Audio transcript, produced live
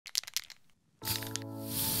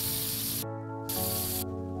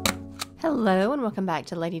Hello and welcome back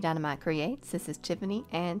to Lady Dynamite Creates. This is Tiffany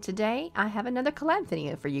and today I have another collab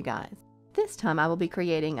video for you guys. This time I will be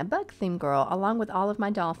creating a bug theme girl along with all of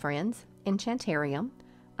my doll friends, Enchantarium,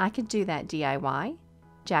 I Could Do That DIY,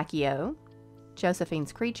 Jackie O,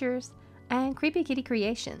 Josephine's Creatures, and Creepy Kitty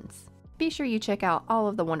Creations. Be sure you check out all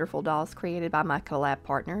of the wonderful dolls created by my collab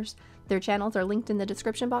partners. Their channels are linked in the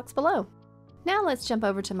description box below. Now let's jump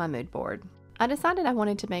over to my mood board. I decided I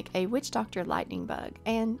wanted to make a witch doctor lightning bug,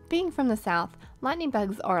 and being from the South, lightning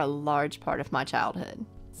bugs are a large part of my childhood.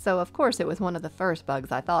 So of course it was one of the first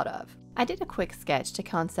bugs I thought of. I did a quick sketch to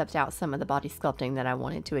concept out some of the body sculpting that I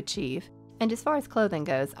wanted to achieve, and as far as clothing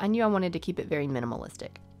goes, I knew I wanted to keep it very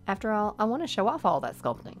minimalistic. After all, I want to show off all that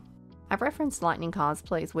sculpting. I've referenced Lightning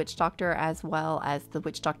Cosplay's Witch Doctor as well as the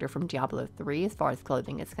Witch Doctor from Diablo 3 as far as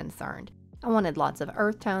clothing is concerned. I wanted lots of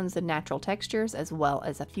earth tones and natural textures as well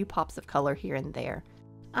as a few pops of color here and there.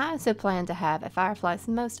 I also plan to have a Firefly's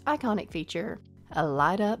most iconic feature, a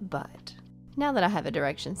light up butt. Now that I have a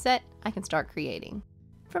direction set, I can start creating.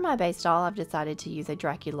 For my base doll, I've decided to use a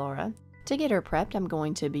Draculaura. To get her prepped, I'm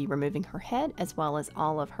going to be removing her head as well as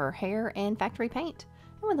all of her hair and factory paint.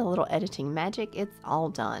 And with a little editing magic, it's all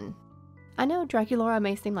done. I know Draculaura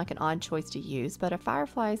may seem like an odd choice to use, but a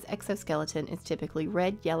Firefly's exoskeleton is typically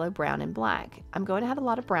red, yellow, brown, and black. I'm going to have a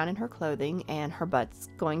lot of brown in her clothing, and her butt's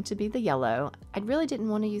going to be the yellow. I really didn't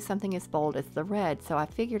want to use something as bold as the red, so I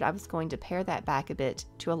figured I was going to pare that back a bit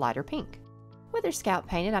to a lighter pink. With her scalp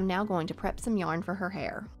painted, I'm now going to prep some yarn for her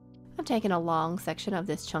hair. I've taken a long section of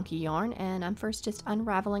this chunky yarn, and I'm first just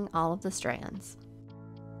unraveling all of the strands.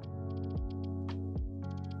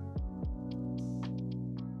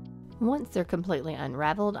 Once they're completely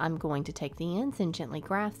unraveled, I'm going to take the ends and gently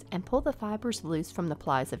grasp and pull the fibers loose from the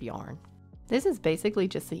plies of yarn. This is basically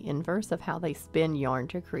just the inverse of how they spin yarn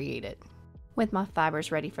to create it. With my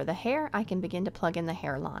fibers ready for the hair, I can begin to plug in the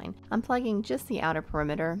hairline. I'm plugging just the outer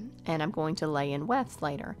perimeter, and I'm going to lay in wefts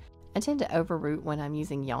later. I tend to overroot when I'm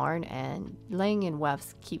using yarn, and laying in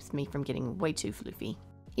wefts keeps me from getting way too floofy.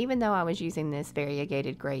 Even though I was using this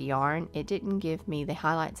variegated gray yarn, it didn't give me the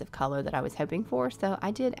highlights of color that I was hoping for, so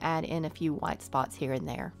I did add in a few white spots here and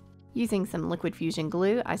there. Using some liquid fusion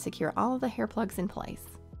glue, I secure all of the hair plugs in place.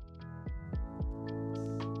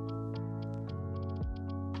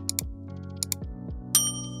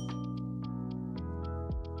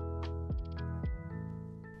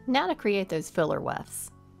 Now to create those filler wefts.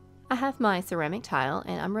 I have my ceramic tile,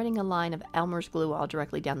 and I'm running a line of Elmer's glue all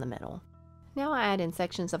directly down the middle. Now I add in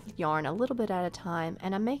sections of yarn a little bit at a time,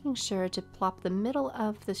 and I'm making sure to plop the middle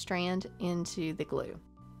of the strand into the glue.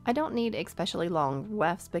 I don't need especially long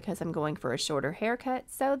wefts because I'm going for a shorter haircut,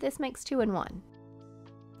 so this makes 2 in 1.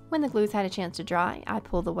 When the glue's had a chance to dry, I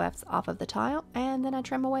pull the wefts off of the tile, and then I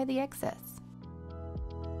trim away the excess.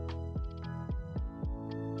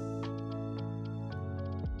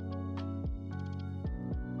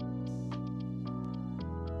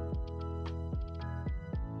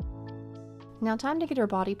 Now time to get her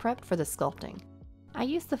body prepped for the sculpting. I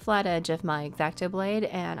use the flat edge of my X-Acto blade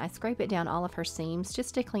and I scrape it down all of her seams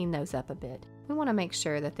just to clean those up a bit. We want to make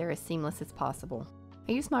sure that they're as seamless as possible.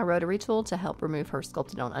 I use my rotary tool to help remove her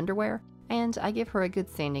sculpted on underwear, and I give her a good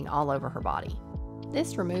sanding all over her body.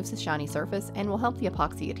 This removes the shiny surface and will help the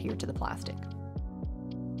epoxy adhere to the plastic.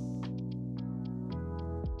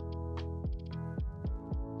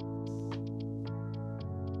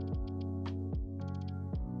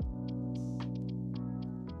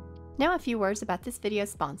 Now a few words about this video's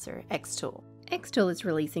sponsor, xTool. xTool is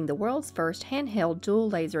releasing the world's first handheld dual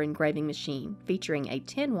laser engraving machine, featuring a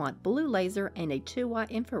 10-watt blue laser and a 2-watt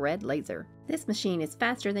infrared laser. This machine is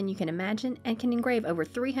faster than you can imagine and can engrave over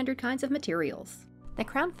 300 kinds of materials. The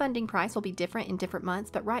crowdfunding price will be different in different months,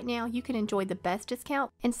 but right now you can enjoy the best discount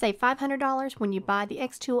and save $500 when you buy the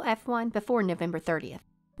xTool F1 before November 30th.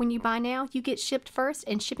 When you buy now, you get shipped first,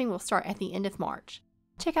 and shipping will start at the end of March.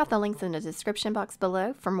 Check out the links in the description box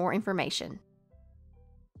below for more information.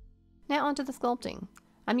 Now onto the sculpting.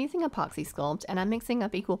 I'm using epoxy sculpt, and I'm mixing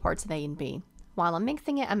up equal parts of A and B. While I'm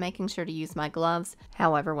mixing it, I'm making sure to use my gloves.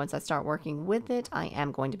 However, once I start working with it, I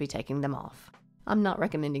am going to be taking them off. I'm not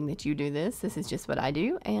recommending that you do this. This is just what I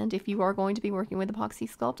do, and if you are going to be working with epoxy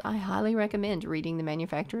sculpt, I highly recommend reading the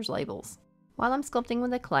manufacturer's labels. While I'm sculpting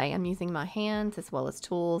with the clay, I'm using my hands as well as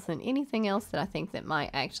tools and anything else that I think that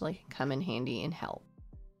might actually come in handy and help.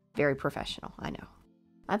 Very professional, I know.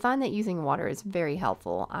 I find that using water is very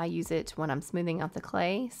helpful. I use it when I'm smoothing out the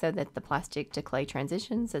clay so that the plastic to clay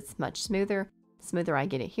transitions. It's much smoother. The smoother I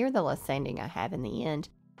get it here, the less sanding I have in the end.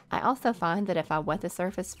 I also find that if I wet the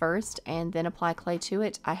surface first and then apply clay to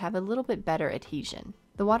it, I have a little bit better adhesion.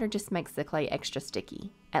 The water just makes the clay extra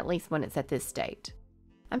sticky, at least when it's at this state.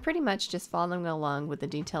 I'm pretty much just following along with the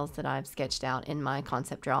details that I've sketched out in my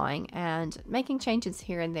concept drawing and making changes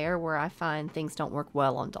here and there where I find things don't work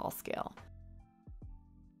well on doll scale.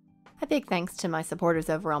 A big thanks to my supporters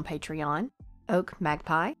over on Patreon: Oak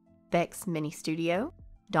Magpie, Bex Mini Studio,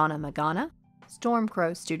 Donna Magana,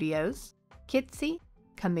 Stormcrow Studios, Kitsy,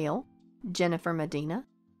 Camille, Jennifer Medina,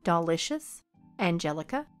 Dollicious,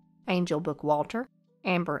 Angelica, Angel Book Walter,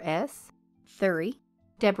 Amber S., Thury,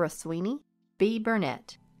 Deborah Sweeney, B.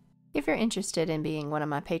 Burnett. If you're interested in being one of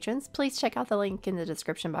my patrons, please check out the link in the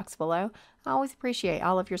description box below. I always appreciate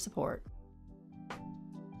all of your support.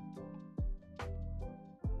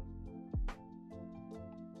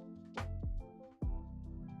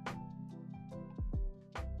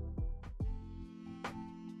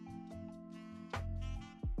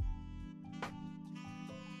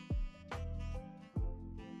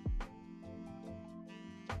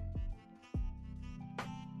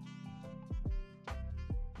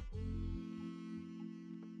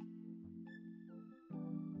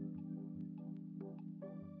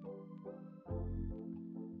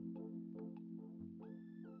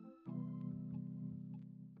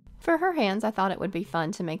 For her hands, I thought it would be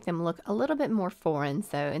fun to make them look a little bit more foreign,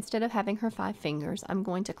 so instead of having her 5 fingers, I'm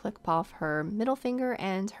going to clip off her middle finger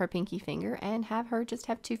and her pinky finger and have her just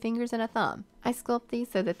have 2 fingers and a thumb. I sculpt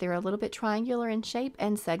these so that they're a little bit triangular in shape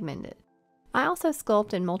and segmented. I also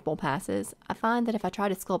sculpt in multiple passes. I find that if I try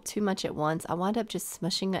to sculpt too much at once, I wind up just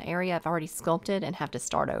smushing the area I've already sculpted and have to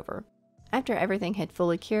start over. After everything had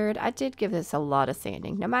fully cured, I did give this a lot of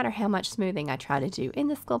sanding. No matter how much smoothing I try to do in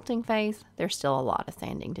the sculpting phase, there's still a lot of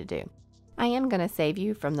sanding to do. I am going to save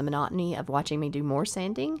you from the monotony of watching me do more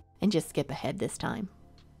sanding and just skip ahead this time.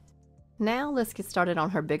 Now let's get started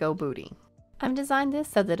on her big old booty. I've designed this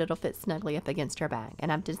so that it'll fit snugly up against her back,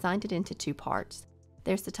 and I've designed it into 2 parts.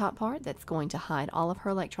 There's the top part that's going to hide all of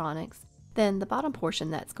her electronics, then the bottom portion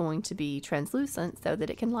that's going to be translucent so that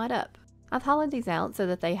it can light up. I've hollowed these out so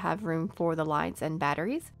that they have room for the lights and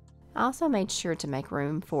batteries. I also made sure to make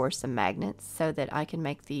room for some magnets so that I can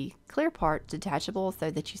make the clear part detachable so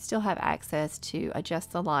that you still have access to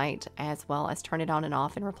adjust the light as well as turn it on and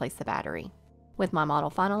off and replace the battery. With my model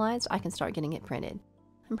finalized, I can start getting it printed.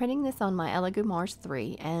 I'm printing this on my Elegoo Mars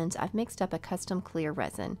 3 and I've mixed up a custom clear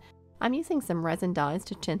resin. I'm using some resin dyes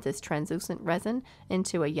to tint this translucent resin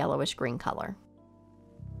into a yellowish green color.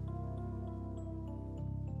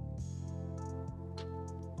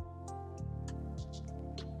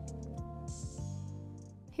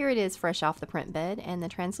 Here it is fresh off the print bed, and the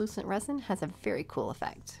translucent resin has a very cool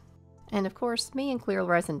effect. And of course, me and clear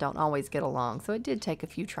resin don't always get along, so it did take a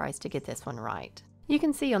few tries to get this one right. You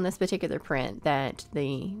can see on this particular print that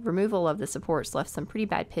the removal of the supports left some pretty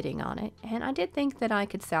bad pitting on it, and I did think that I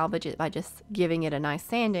could salvage it by just giving it a nice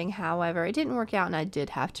sanding. However, it didn't work out and I did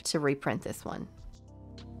have to reprint this one.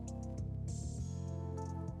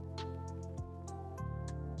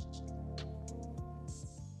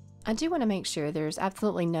 I do want to make sure there's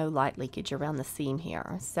absolutely no light leakage around the seam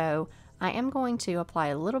here, so I am going to apply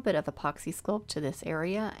a little bit of epoxy sculpt to this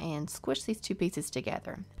area and squish these 2 pieces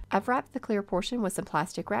together. I've wrapped the clear portion with some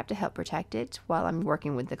plastic wrap to help protect it while I'm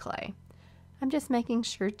working with the clay. I'm just making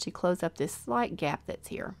sure to close up this slight gap that's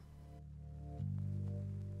here.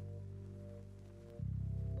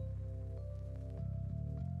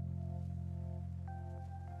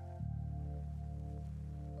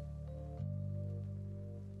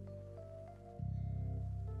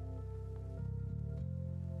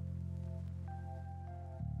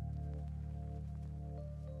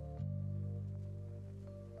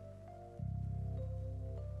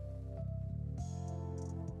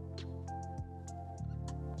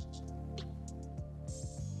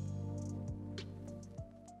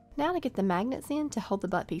 Now to get the magnets in to hold the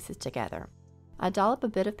butt pieces together. I dollop a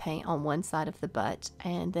bit of paint on one side of the butt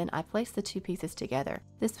and then I place the 2 pieces together.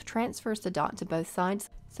 This transfers the dot to both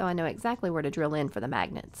sides so I know exactly where to drill in for the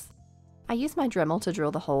magnets. I use my Dremel to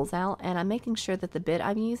drill the holes out, and I'm making sure that the bit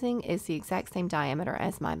I'm using is the exact same diameter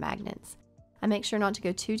as my magnets. I make sure not to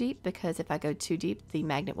go too deep because if I go too deep, the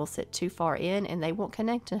magnet will sit too far in and they won't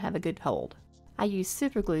connect and have a good hold. I use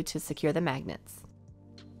super glue to secure the magnets.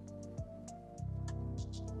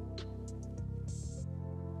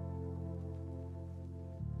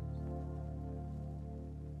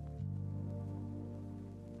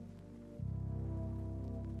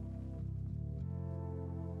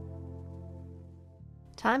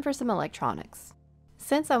 Time for some electronics.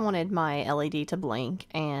 Since I wanted my LED to blink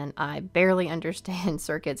and I barely understand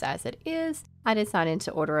circuits as it is, I decided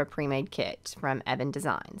to order a pre-made kit from Evan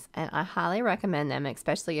Designs, and I highly recommend them,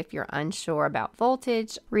 especially if you're unsure about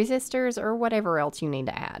voltage, resistors, or whatever else you need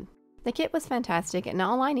to add. The kit was fantastic, and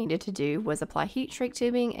all I needed to do was apply heat shrink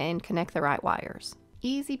tubing and connect the right wires.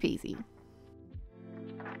 Easy peasy.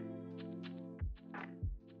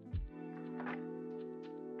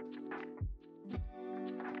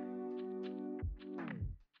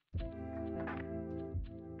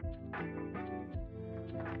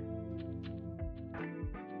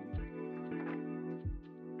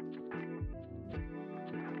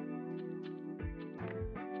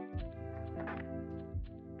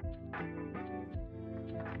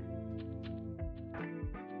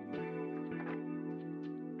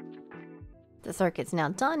 The circuit's now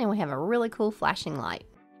done and we have a really cool flashing light.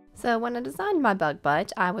 So when I designed my bug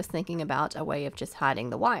butt, I was thinking about a way of just hiding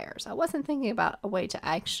the wires. I wasn't thinking about a way to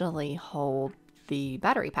actually hold the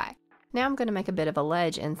battery pack. Now I'm going to make a bit of a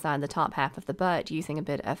ledge inside the top half of the butt using a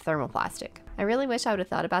bit of thermoplastic. I really wish I would have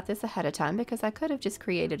thought about this ahead of time because I could have just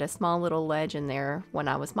created a small little ledge in there when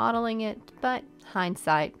I was modeling it, but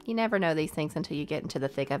hindsight, you never know these things until you get into the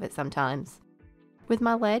thick of it sometimes. With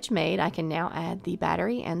my ledge made, I can now add the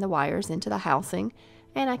battery and the wires into the housing,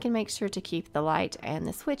 and I can make sure to keep the light and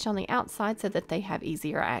the switch on the outside so that they have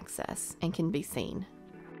easier access and can be seen.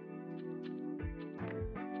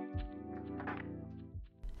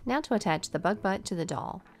 Now to attach the bug butt to the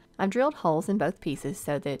doll. I've drilled holes in both pieces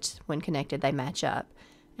so that when connected they match up,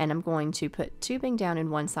 and I'm going to put tubing down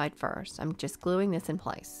in one side first. I'm just gluing this in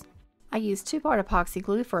place. I use 2-part epoxy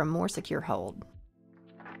glue for a more secure hold.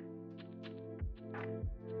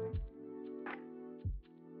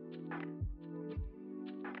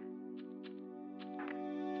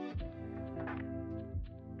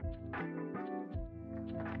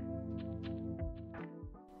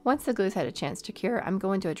 Once the glue's had a chance to cure, I'm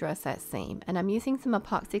going to address that seam, and I'm using some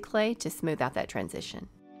epoxy clay to smooth out that transition.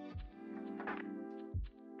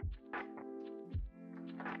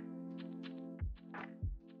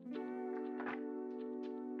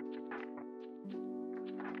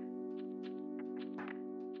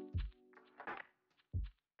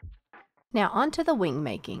 Now onto the wing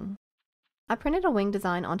making. I printed a wing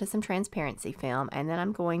design onto some transparency film, and then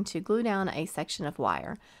I'm going to glue down a section of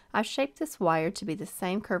wire. I've shaped this wire to be the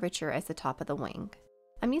same curvature as the top of the wing.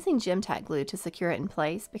 I'm using Gem Tack glue to secure it in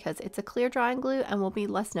place because it's a clear drying glue and will be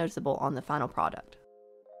less noticeable on the final product.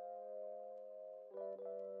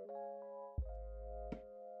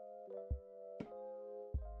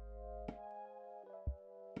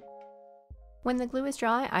 When the glue is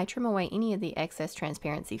dry, I trim away any of the excess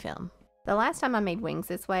transparency film. The last time I made wings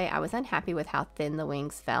this way, I was unhappy with how thin the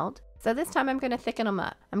wings felt, so this time I'm going to thicken them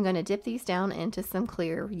up. I'm going to dip these down into some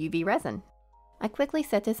clear UV resin. I quickly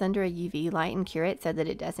set this under a UV light and cure it so that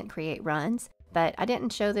it doesn't create runs, but I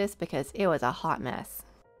didn't show this because it was a hot mess.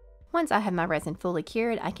 Once I have my resin fully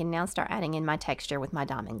cured, I can now start adding in my texture with my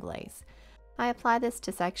diamond glaze. I apply this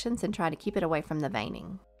to sections and try to keep it away from the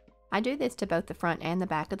veining. I do this to both the front and the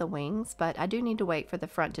back of the wings, but I do need to wait for the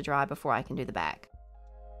front to dry before I can do the back.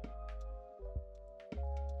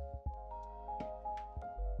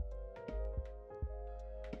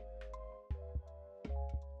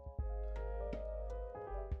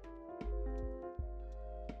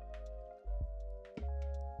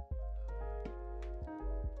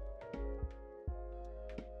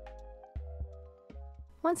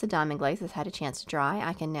 Once the diamond glaze has had a chance to dry,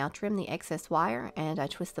 I can now trim the excess wire, and I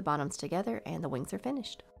twist the bottoms together and the wings are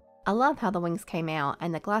finished. I love how the wings came out,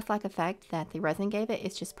 and the glass-like effect that the resin gave it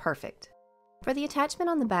is just perfect. For the attachment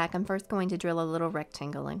on the back, I'm first going to drill a little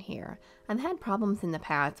rectangle in here. I've had problems in the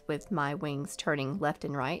past with my wings turning left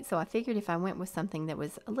and right, so I figured if I went with something that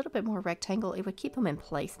was a little bit more rectangle, it would keep them in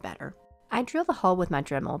place better. I drill the hole with my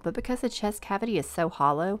Dremel, but because the chest cavity is so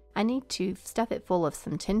hollow, I need to stuff it full of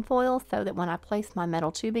some tin foil so that when I place my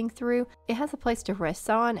metal tubing through, it has a place to rest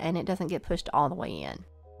on and it doesn't get pushed all the way in.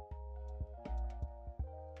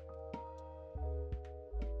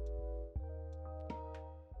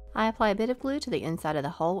 I apply a bit of glue to the inside of the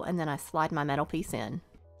hole and then I slide my metal piece in.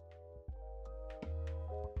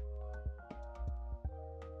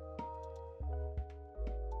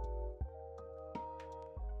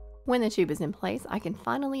 When the tube is in place, I can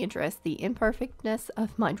finally address the imperfectness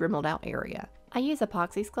of my dremeled out area. I use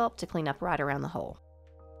epoxy sculpt to clean up right around the hole.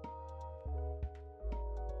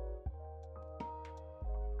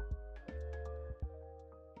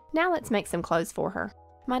 Now let's make some clothes for her.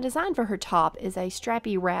 My design for her top is a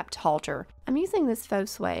strappy wrapped halter. I'm using this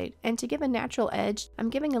faux suede, and to give a natural edge, I'm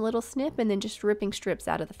giving a little snip and then just ripping strips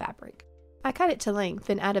out of the fabric. I cut it to length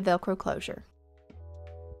and add a Velcro closure.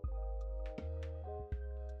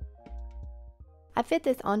 I fit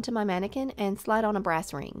this onto my mannequin and slide on a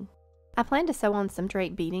brass ring. I plan to sew on some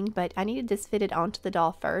drape beading, but I needed this fitted onto the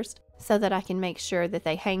doll first so that I can make sure that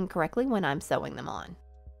they hang correctly when I'm sewing them on.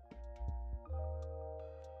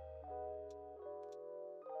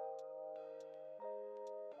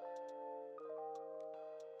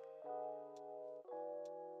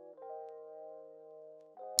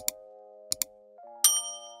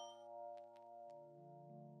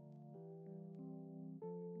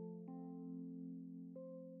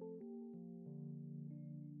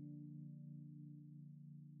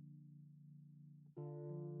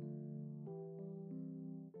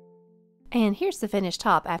 And here's the finished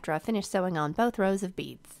top after I finished sewing on both rows of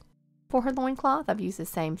beads. For her loincloth, I've used the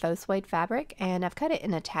same faux suede fabric, and I've cut it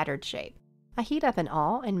in a tattered shape. I heat up an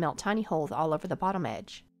awl and melt tiny holes all over the bottom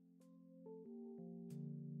edge.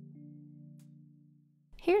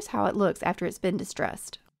 Here's how it looks after it's been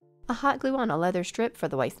distressed. I hot glue on a leather strip for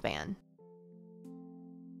the waistband.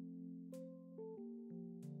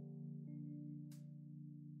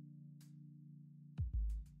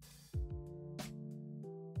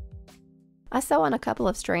 I sew on a couple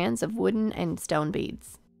of strands of wooden and stone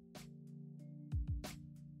beads.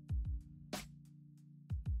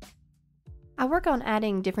 I work on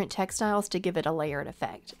adding different textiles to give it a layered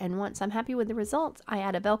effect, and once I'm happy with the results, I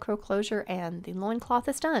add a Velcro closure and the loincloth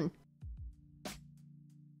is done.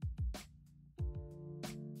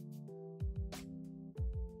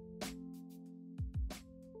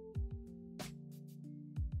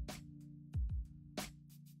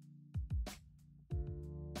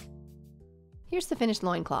 Here's the finished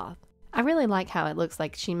loincloth. I really like how it looks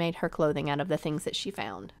like she made her clothing out of the things that she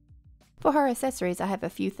found. For her accessories, I have a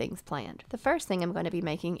few things planned. The first thing I'm going to be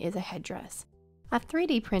making is a headdress. I've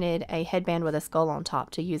 3D printed a headband with a skull on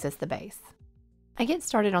top to use as the base. I get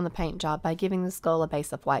started on the paint job by giving the skull a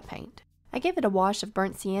base of white paint. I give it a wash of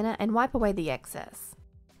burnt sienna and wipe away the excess.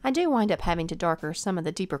 I do wind up having to darker some of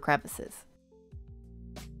the deeper crevices.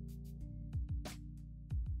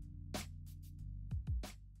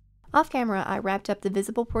 Off camera, I wrapped up the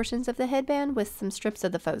visible portions of the headband with some strips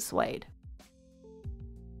of the faux suede.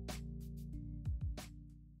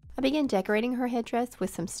 I began decorating her headdress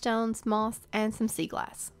with some stones, moss, and some sea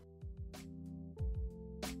glass.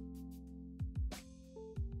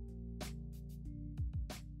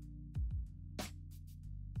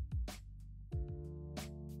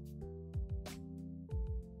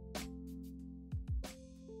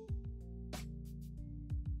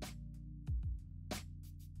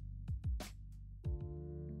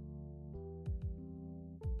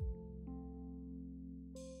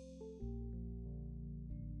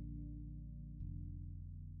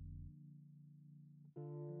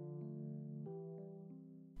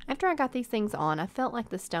 After I got these things on, I felt like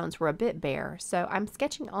the stones were a bit bare, so I'm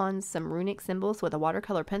sketching on some runic symbols with a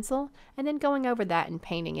watercolor pencil, and then going over that and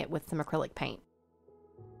painting it with some acrylic paint.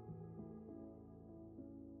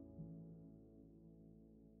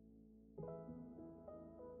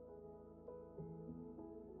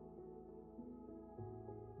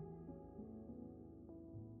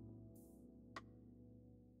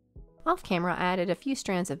 Off camera, I added a few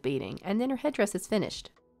strands of beading, and then her headdress is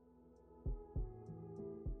finished.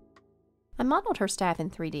 I modeled her staff in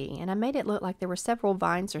 3D, and I made it look like there were several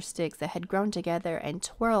vines or sticks that had grown together and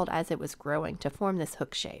twirled as it was growing to form this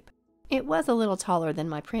hook shape. It was a little taller than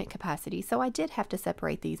my print capacity, so I did have to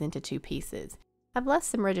separate these into two pieces. I've left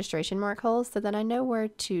some registration mark holes so that I know where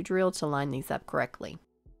to drill to line these up correctly.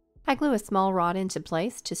 I glue a small rod into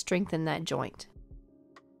place to strengthen that joint.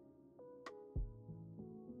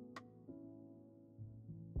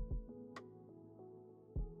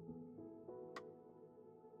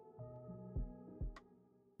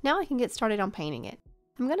 Now I can get started on painting it.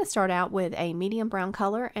 I'm going to start out with a medium brown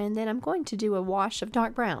color, and then I'm going to do a wash of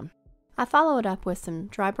dark brown. I follow it up with some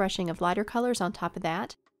dry brushing of lighter colors on top of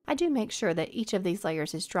that. I do make sure that each of these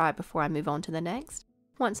layers is dry before I move on to the next.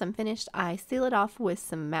 Once I'm finished, I seal it off with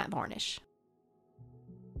some matte varnish.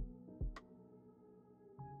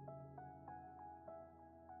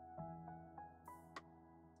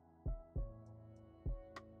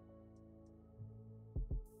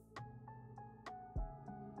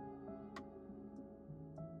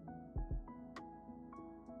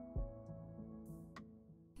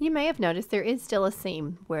 You may have noticed there is still a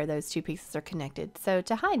seam where those two pieces are connected, so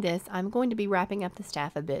to hide this, I'm going to be wrapping up the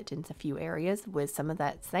staff a bit in a few areas with some of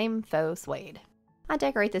that same faux suede. I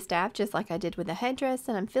decorate the staff just like I did with the headdress,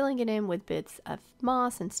 and I'm filling it in with bits of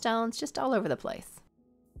moss and stones just all over the place.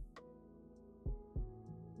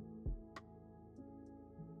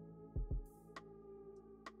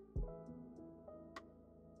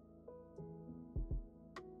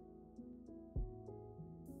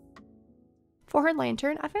 For her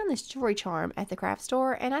lantern, I found this jewelry charm at the craft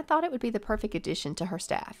store, and I thought it would be the perfect addition to her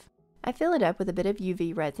staff. I fill it up with a bit of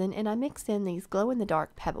UV resin, and I mix in these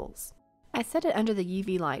glow-in-the-dark pebbles. I set it under the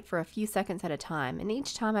UV light for a few seconds at a time, and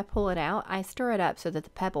each time I pull it out, I stir it up so that the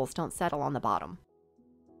pebbles don't settle on the bottom.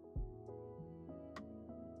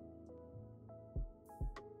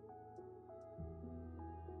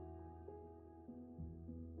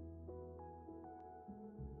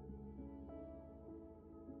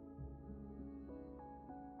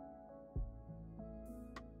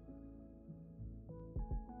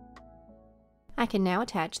 I can now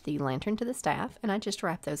attach the lantern to the staff, and I just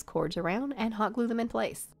wrap those cords around and hot glue them in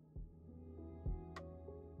place.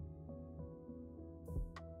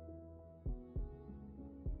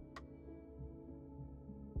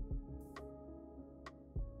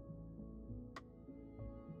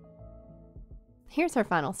 Here's her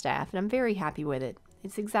final staff, and I'm very happy with it.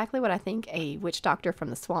 It's exactly what I think a witch doctor from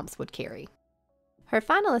the swamps would carry. Her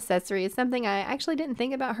final accessory is something I actually didn't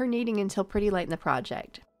think about her needing until pretty late in the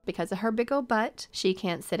project. Because of her big old butt, she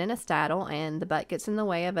can't sit in a saddle, and the butt gets in the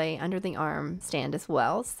way of a under-the-arm stand as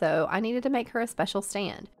well, so I needed to make her a special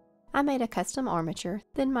stand. I made a custom armature,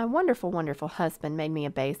 then my wonderful, wonderful husband made me a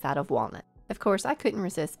base out of walnut. Of course, I couldn't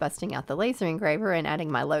resist busting out the laser engraver and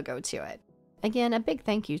adding my logo to it. Again, a big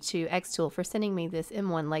thank you to xTool for sending me this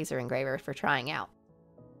M1 laser engraver for trying out.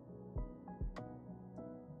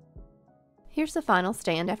 Here's the final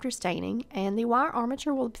stand after staining, and the wire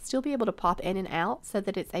armature will still be able to pop in and out so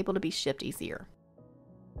that it's able to be shipped easier.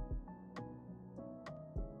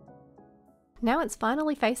 Now it's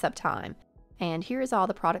finally face-up time, and here is all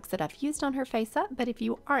the products that I've used on her face-up, but if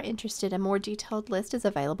you are interested, a more detailed list is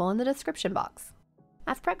available in the description box.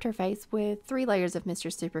 I've prepped her face with 3 layers of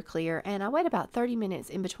Mr. Super Clear, and I wait about 30 minutes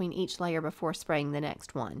in between each layer before spraying the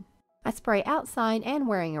next one. I spray outside and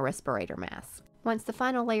wearing a respirator mask. Once the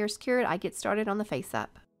final layer is cured, I get started on the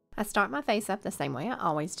face-up. I start my face-up the same way I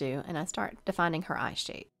always do, and I start defining her eye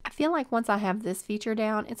shape. I feel like once I have this feature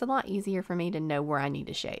down, it's a lot easier for me to know where I need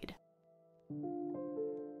to shade.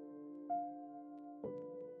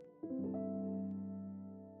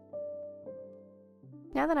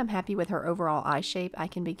 Now that I'm happy with her overall eye shape, I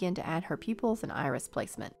can begin to add her pupils and iris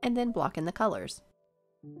placement, and then block in the colors.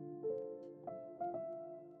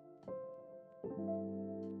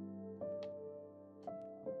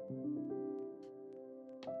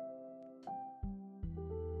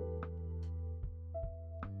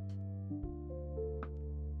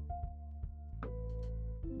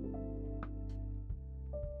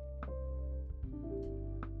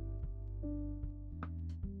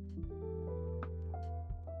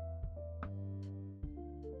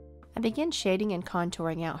 I begin shading and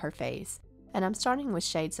contouring out her face, and I'm starting with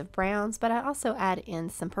shades of browns, but I also add in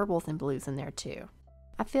some purples and blues in there too.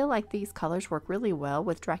 I feel like these colors work really well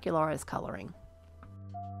with Draculaura's coloring.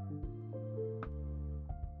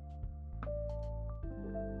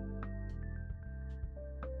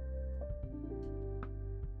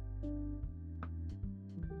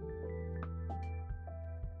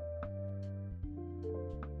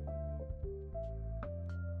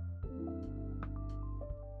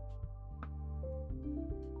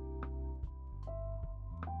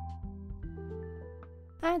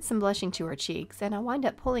 I add some blushing to her cheeks, and I wind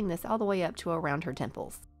up pulling this all the way up to around her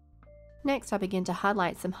temples. Next, I begin to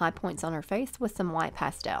highlight some high points on her face with some white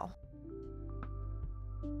pastel.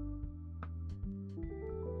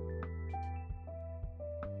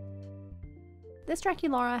 This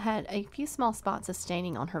Draculaura had a few small spots of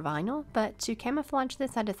staining on her vinyl, but to camouflage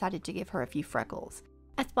this, I decided to give her a few freckles.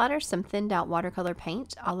 I splatter some thinned out watercolor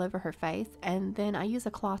paint all over her face, and then I use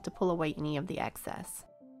a cloth to pull away any of the excess.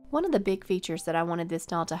 One of the big features that I wanted this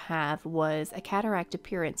doll to have was a cataract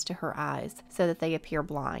appearance to her eyes so that they appear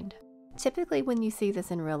blind. Typically when you see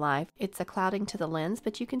this in real life, it's a clouding to the lens,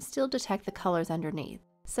 but you can still detect the colors underneath.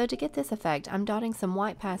 So to get this effect, I'm dotting some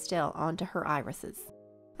white pastel onto her irises.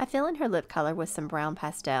 I fill in her lip color with some brown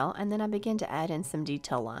pastel, and then I begin to add in some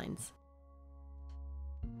detail lines.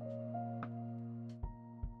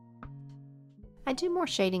 I do more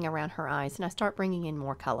shading around her eyes, and I start bringing in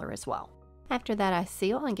more color as well. After that, I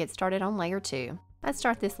seal and get started on layer 2. I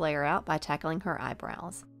start this layer out by tackling her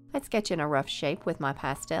eyebrows. I sketch in a rough shape with my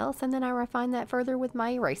pastels, and then I refine that further with my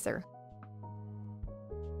eraser.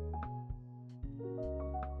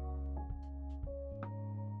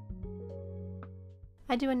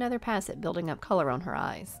 I do another pass at building up color on her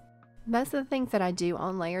eyes. Most of the things that I do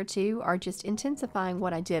on layer 2 are just intensifying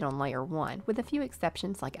what I did on layer 1, with a few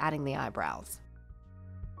exceptions like adding the eyebrows.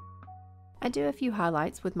 I do a few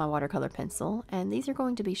highlights with my watercolor pencil, and these are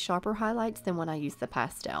going to be sharper highlights than when I use the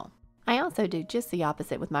pastel. I also do just the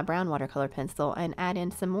opposite with my brown watercolor pencil and add in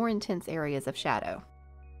some more intense areas of shadow.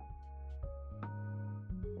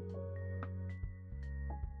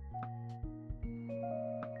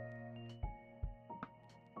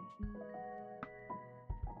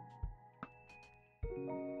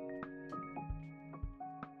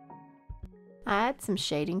 I add some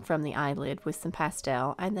shading from the eyelid with some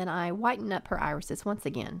pastel, and then I whiten up her irises once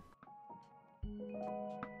again.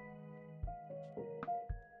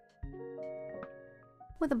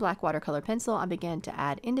 With a black watercolor pencil, I began to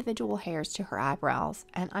add individual hairs to her eyebrows,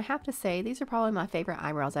 and I have to say, these are probably my favorite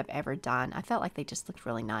eyebrows I've ever done. I felt like they just looked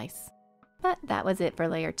really nice. But that was it for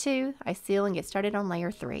layer 2. I seal and get started on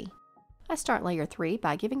layer 3. I start layer 3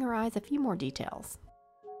 by giving her eyes a few more details.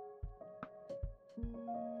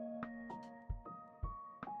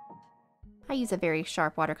 I use a very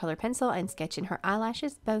sharp watercolor pencil and sketch in her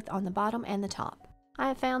eyelashes both on the bottom and the top. I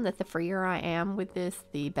have found that the freer I am with this,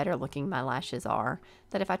 the better looking my lashes are,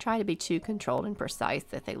 that if I try to be too controlled and precise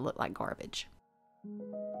that they look like garbage.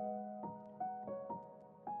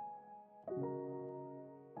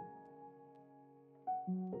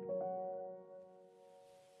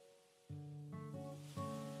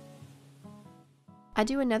 I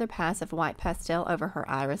do another pass of white pastel over her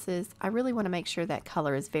irises. I really want to make sure that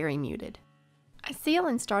color is very muted. I seal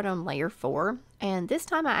and start on layer 4, and this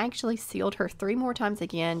time I actually sealed her 3 more times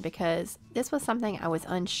again because this was something I was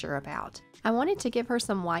unsure about. I wanted to give her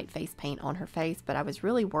some white face paint on her face, but I was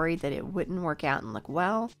really worried that it wouldn't work out and look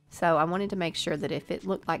well, so I wanted to make sure that if it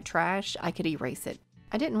looked like trash, I could erase it.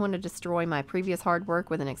 I didn't want to destroy my previous hard work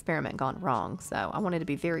with an experiment gone wrong, so I wanted to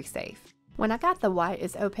be very safe. When I got the white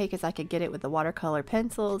as opaque as I could get it with the watercolor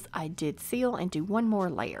pencils, I did seal and do 1 more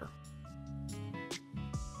layer.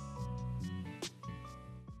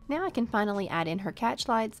 Now I can finally add in her catch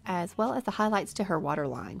lights as well as the highlights to her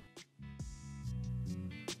waterline.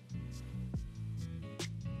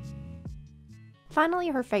 Finally,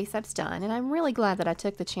 her face up's done, and I'm really glad that I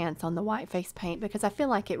took the chance on the white face paint because I feel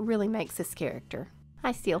like it really makes this character.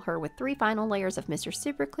 I seal her with 3 final layers of Mr.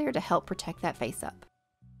 Super Clear to help protect that face up.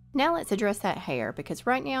 Now let's address that hair because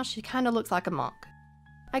right now she kind of looks like a monk.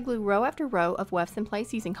 I glue row after row of wefts in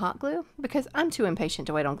place using hot glue because I'm too impatient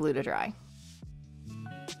to wait on glue to dry.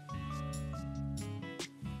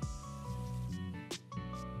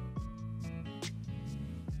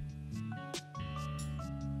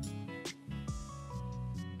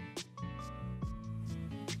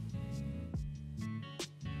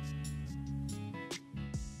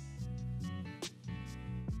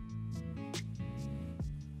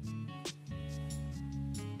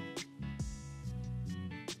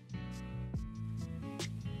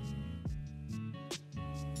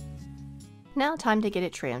 Now time to get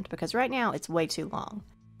it trimmed because right now it's way too long.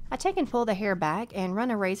 I take and pull the hair back and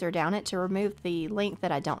run a razor down it to remove the length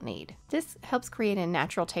that I don't need. This helps create a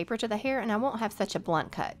natural taper to the hair and I won't have such a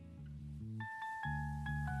blunt cut.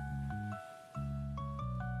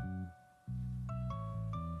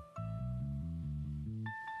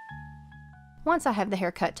 Once I have the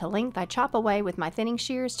hair cut to length, I chop away with my thinning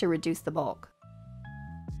shears to reduce the bulk.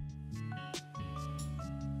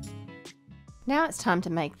 Now it's time to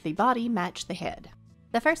make the body match the head.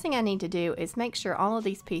 The first thing I need to do is make sure all of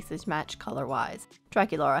these pieces match color-wise.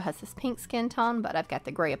 Draculaura has this pink skin tone, but I've got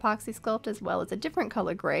the gray epoxy sculpt as well as a different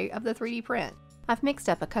color gray of the 3D print. I've mixed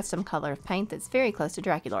up a custom color of paint that's very close to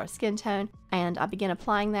Draculaura's skin tone, and I begin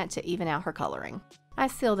applying that to even out her coloring. I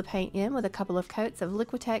seal the paint in with a couple of coats of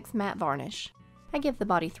Liquitex matte varnish. I give the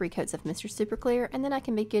body 3 coats of Mr. Super Clear, and then I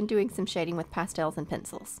can begin doing some shading with pastels and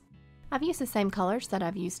pencils. I've used the same colors that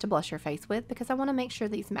I've used to blush her face with because I want to make sure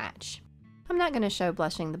these match. I'm not going to show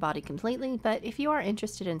blushing the body completely, but if you are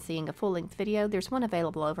interested in seeing a full-length video, there's one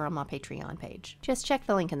available over on my Patreon page. Just check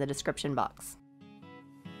the link in the description box.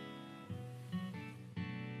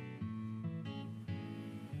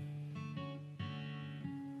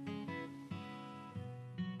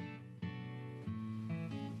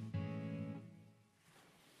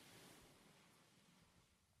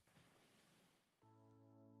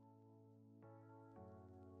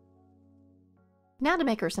 Now to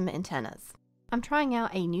make her some antennas. I'm trying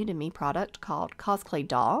out a new to me product called Cosplay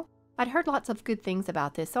Doll. I'd heard lots of good things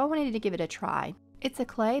about this, so I wanted to give it a try. It's a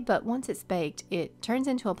clay, but once it's baked, it turns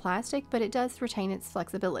into a plastic, but it does retain its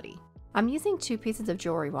flexibility. I'm using 2 pieces of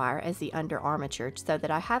jewelry wire as the under armature so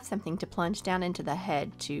that I have something to plunge down into the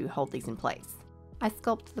head to hold these in place. I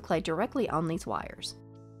sculpt the clay directly on these wires.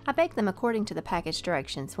 I bake them according to the package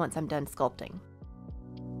directions once I'm done sculpting.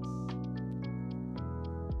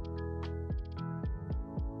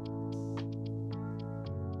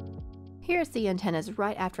 Here's the antennas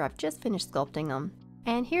right after I've just finished sculpting them.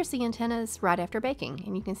 And here's the antennas right after baking,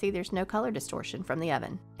 and you can see there's no color distortion from the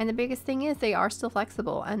oven. And the biggest thing is they are still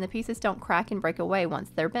flexible and the pieces don't crack and break away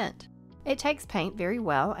once they're bent. It takes paint very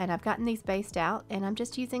well, and I've gotten these based out and I'm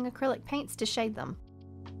just using acrylic paints to shade them.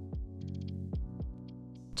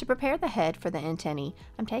 To prepare the head for the antennae,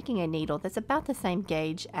 I'm taking a needle that's about the same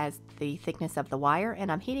gauge as the thickness of the wire,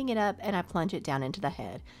 and I'm heating it up and I plunge it down into the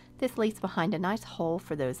head. This leaves behind a nice hole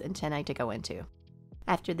for those antennae to go into.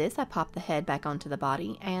 After this, I pop the head back onto the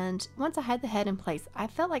body, and once I had the head in place, I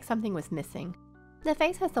felt like something was missing. The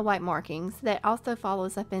face has the white markings that also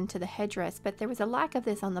follows up into the headdress, but there was a lack of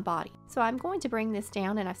this on the body. So I'm going to bring this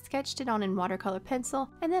down, and I've sketched it on in watercolor pencil,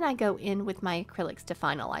 and then I go in with my acrylics to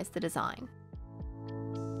finalize the design.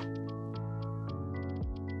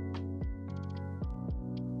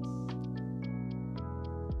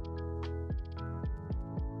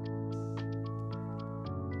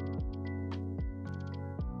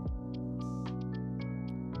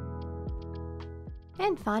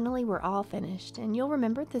 And finally, we're all finished, and you'll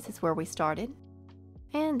remember this is where we started,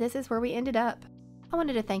 and this is where we ended up. I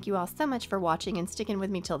wanted to thank you all so much for watching and sticking with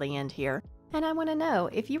me till the end here, and I want to know,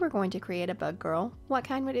 if you were going to create a bug girl, what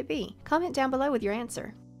kind would it be? Comment down below with your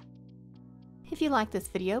answer. If you like this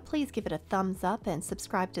video, please give it a thumbs up and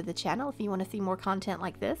subscribe to the channel if you want to see more content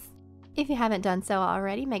like this. If you haven't done so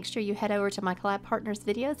already, make sure you head over to my Collab Partners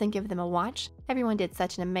videos and give them a watch. Everyone did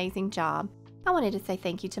such an amazing job. I wanted to say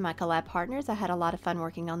thank you to my Collab Partners. I had a lot of fun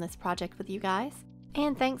working on this project with you guys.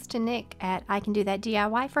 And thanks to Nick at I Can Do That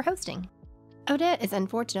DIY for hosting. Odette is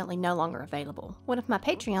unfortunately no longer available. One of my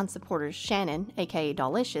Patreon supporters, Shannon, aka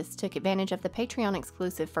Dollicious, took advantage of the Patreon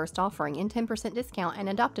exclusive first offering and 10% discount and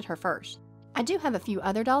adopted her first. I do have a few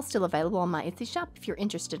other dolls still available on my Etsy shop if you're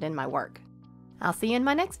interested in my work. I'll see you in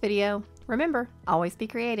my next video. Remember, always be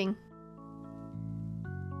creating.